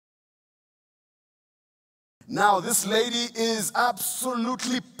Now, this lady is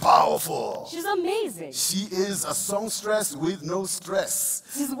absolutely powerful. She's amazing. She is a songstress with no stress.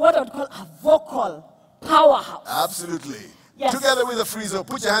 She's what I would call a vocal powerhouse. Absolutely. Yes. Together with Afrizo,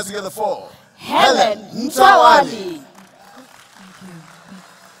 put your hands together for Hellen Mtawali. Mtawali.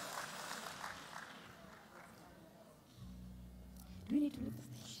 Do we need to leave the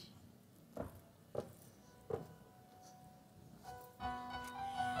stage?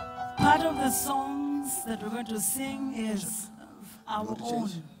 Part of the songs that we're going to sing is our own.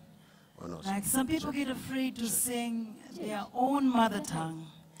 Like some people get afraid to sing their own mother tongue.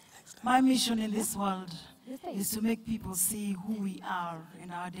 My mission in this world is to make people see who we are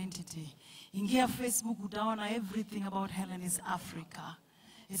in our identity. Ingia Facebook, utaona everything about Hellen is Africa.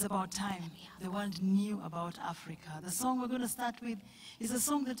 It's about time the world knew about Africa. The song we're going to start with is a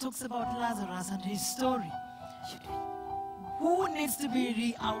song that talks about Lazarus and his story. Who needs to be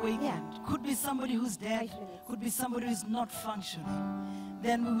reawakened? Yeah. Could be somebody who's dead, could be somebody who's not functioning.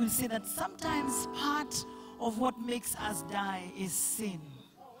 Then we will say that sometimes part of what makes us die is sin.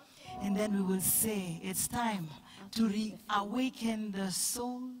 And then we will say it's time to reawaken the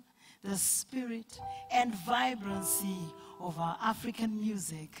soul, the spirit, and vibrancy of our African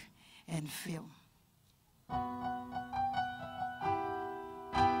music and film.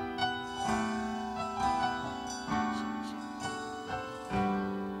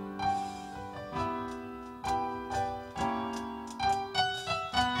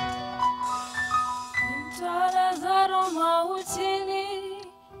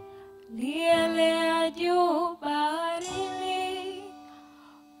 Lielea juu baharini,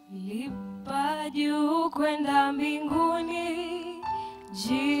 lipa juu kwenda mbinguni.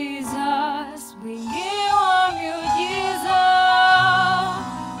 Jesus, wingi wa miujiza,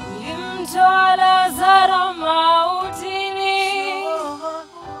 ulimtoa Lazaro mautini.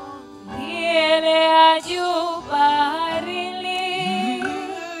 Lielea juu baharini,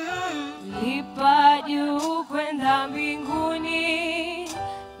 lipa juu kwenda mbinguni.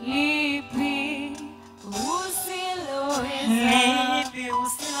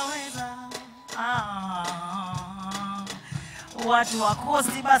 Watu wa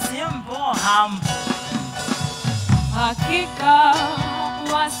Kosti basi mpo hampo. Hakika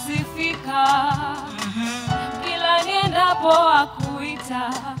wasifika, kila niendapo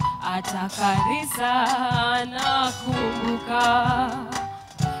akuita, atakarisa na kumbuka.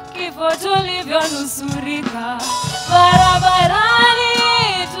 Kifo tulivyonusurika, barabarani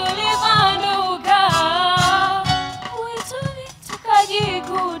tulibanduka, mwituni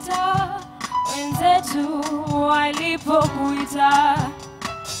tukajikuta, wenzetu walipokuita,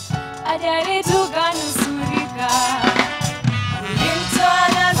 ajali tukanusurika. Ulimtoa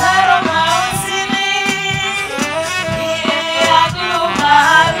Lazaro mautini, lielea juu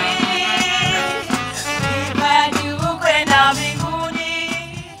baharini, lipa juu kwenda mbinguni.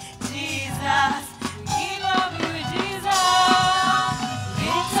 Jesus, King of miujiza,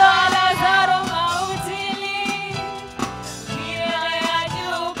 ulimtoa Lazaro mautini, lielea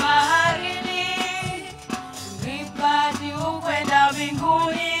juu baharini, lipa juu kwenda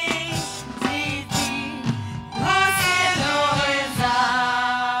mbinguni.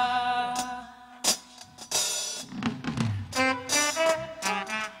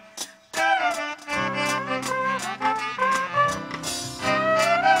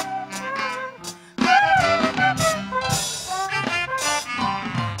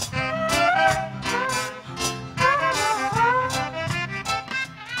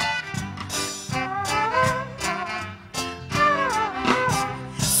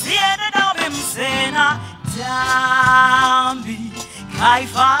 Dambi,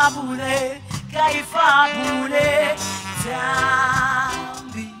 kaifabule, kaifabule,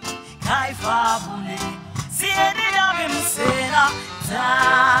 dambi, kaifabule, siedi dambi msena,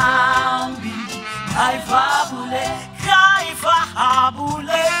 dambi, kaifabule,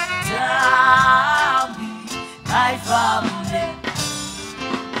 kaifahabule, dambi, kaifabule,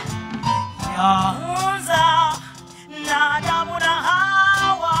 yaunza, nadamu na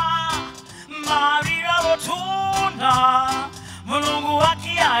hawa, Maria Rotunda, Mulungu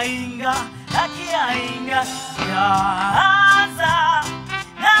akiainga, yaanza,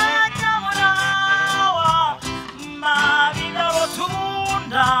 nadamu na hawa, Maria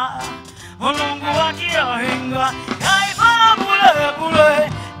Rotunda, Mulungu akiainga, kaifabule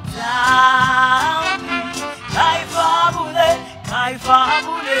bule, dambi, kaifabule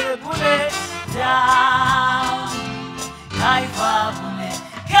bule, dambi, kaifabule,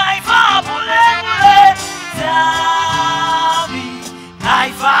 kaifabule bule, dambi,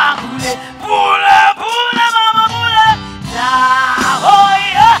 kaifabule bule bule mama bule, da oh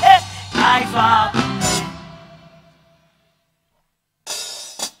yeah, kaifabule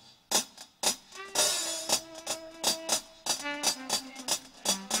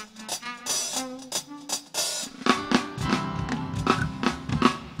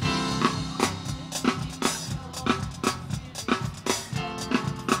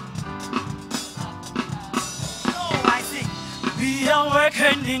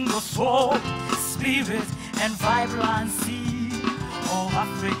reawakening the soul, spirit, and vibrancy of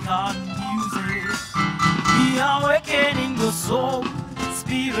African music. Reawakening the soul,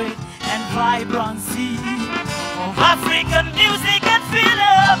 spirit, and vibrancy of African music and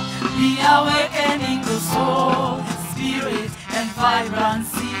feeling. Reawakening the soul, spirit, and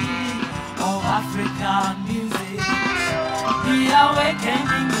vibrancy of African music.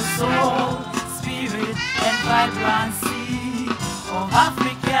 Reawakening the soul, spirit, and vibrancy of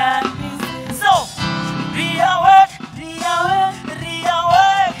African music. So, reawake, reawake,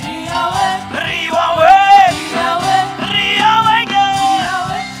 reawake, reawake, reawake, reawake,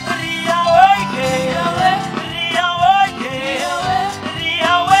 reawake, reawake,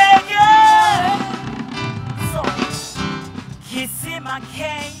 reawake. So, Kisima K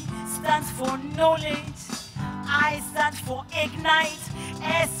stands for knowledge, I stands for ignite,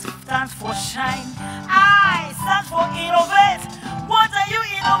 S stands for shine, I stands for innovate. What are you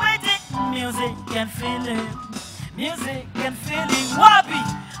innovating? Music and feeling, music and feeling. Wabi,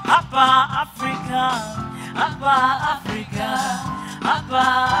 Apa Africa, Apa Africa, Apa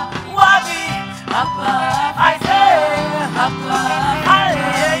Wabi, Apa I say, Apa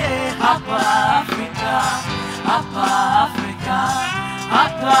Apa Africa, Apa Africa,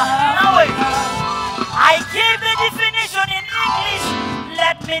 Apa. Now wait. I gave the definition in English.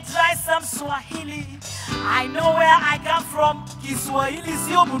 Let me try some Swahili. I know where I come from. Kiswahili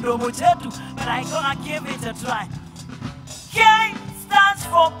sio mdomo chetu, but I gonna give it a try. K stands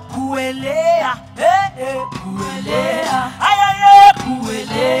for kuelea. Kuelea. Ayaye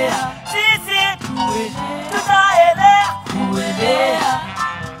kuelea. Sisi kuelea. Tutaelea kuelea.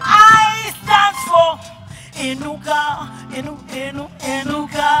 I stands for Inuka, Inuka,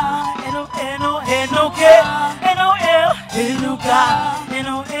 Inuka, Inuka,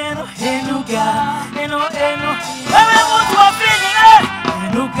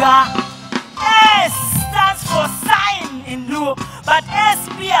 Inuka. S stands for sign in Luo, but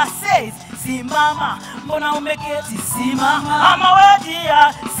SPA says Simama, mbona umeketi simama, ama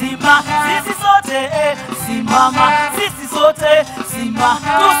wajia simama, sisi sote simama, sisi sote simama,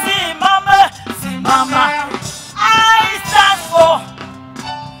 tusimame simama. I stand for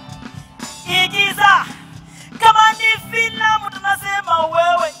Igiza. Kama ni filamu tunasema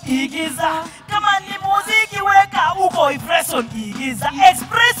wewe Igiza. Kama ni muziki weka uko impression Igiza.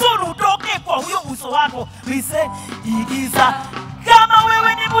 Expression utoke kwa huyo uso wako. We say Igiza. Kama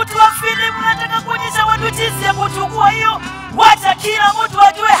wewe ni mtu wa filamu unataka kuonyesha watu jinsi ya kuchukua hiyo, wacha kila mtu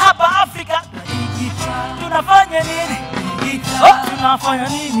ajue hapa Afrika tunafanya nini? Tunafanya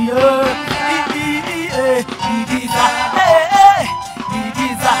nini? Igiza.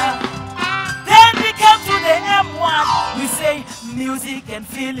 Igiza. Then we come to the M1. We say music and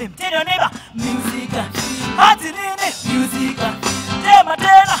film. Tell your neighbor, music and film. Hatinini, music and film. Tema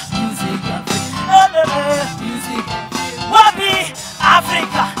tena, music and film. Music and film. Wapi,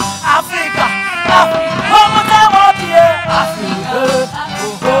 Africa, Africa, Africa. Wapi, wapi, Africa.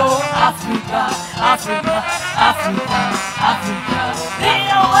 Oh, Africa, Africa, Africa, Africa.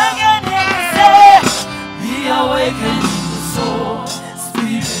 Reawakening the soul,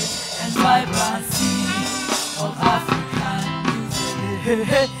 spirit, and vibrancy of African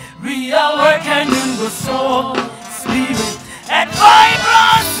music. Reawakening the soul, spirit, and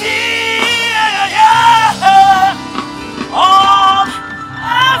vibrancy.